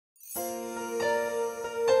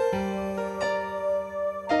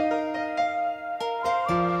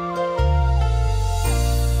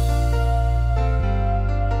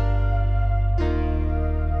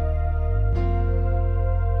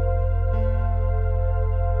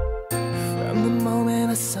From the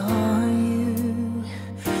moment I saw you,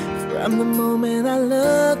 from the moment I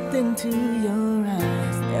looked into your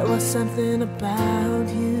eyes, there was something about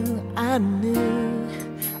you I knew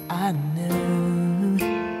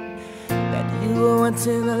that you were once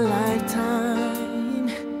in a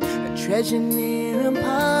lifetime, a treasure near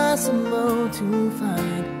impossible to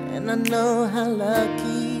find. And I know how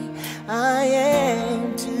lucky I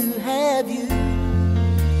am to have you.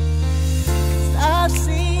 'Cause I've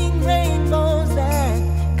seen rainbows that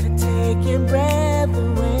could take your breath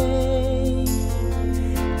away,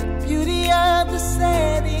 the beauty of the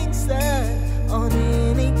setting sun on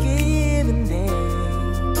any given day.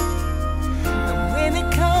 And when it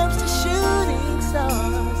comes to shooting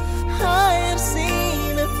stars, I have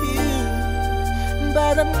seen a few,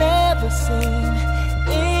 but I've never seen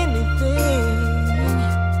anything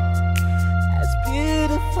as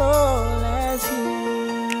beautiful as you.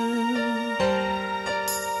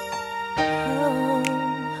 Oh.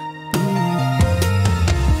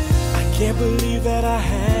 I can't believe that I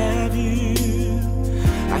have you.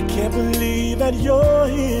 I can't believe that you're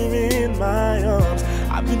here in my arms.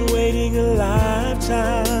 I've been waiting a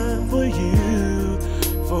lifetime for you,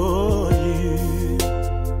 for you.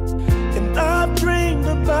 And I've dreamed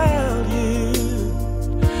about you,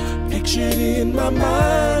 pictured in my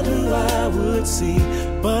mind who I would see,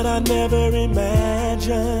 but I never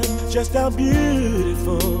imagined just how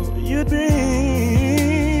beautiful you'd be.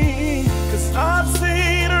 'Cause I've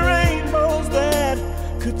seen rainbows that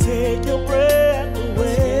could take your breath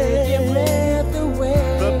away,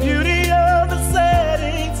 the beauty of the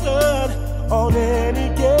setting sun on any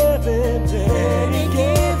given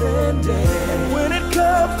day. And when it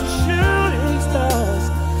comes to shooting stars,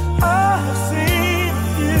 I have seen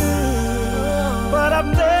you, but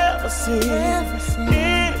I've never seen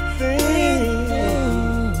anything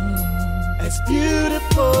as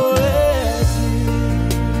beautiful as you.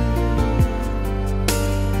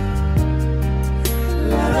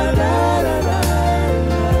 La la la la la.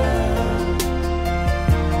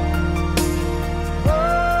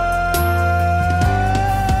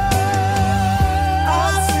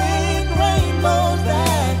 I've seen rainbows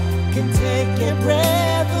that can take your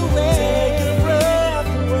breath away,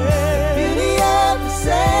 the beauty of the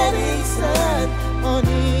setting sun on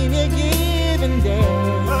any given day.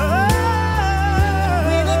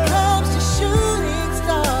 When it comes to shooting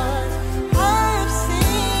stars, I've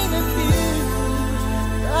seen a few,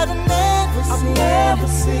 but I've never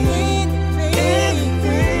seen anything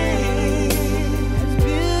as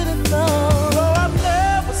beautiful. No, I've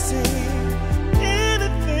never seen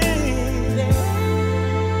anything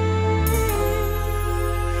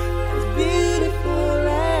as beautiful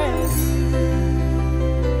as you.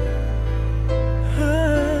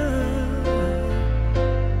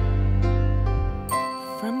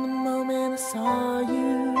 From the moment I saw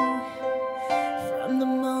you, from the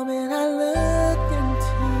moment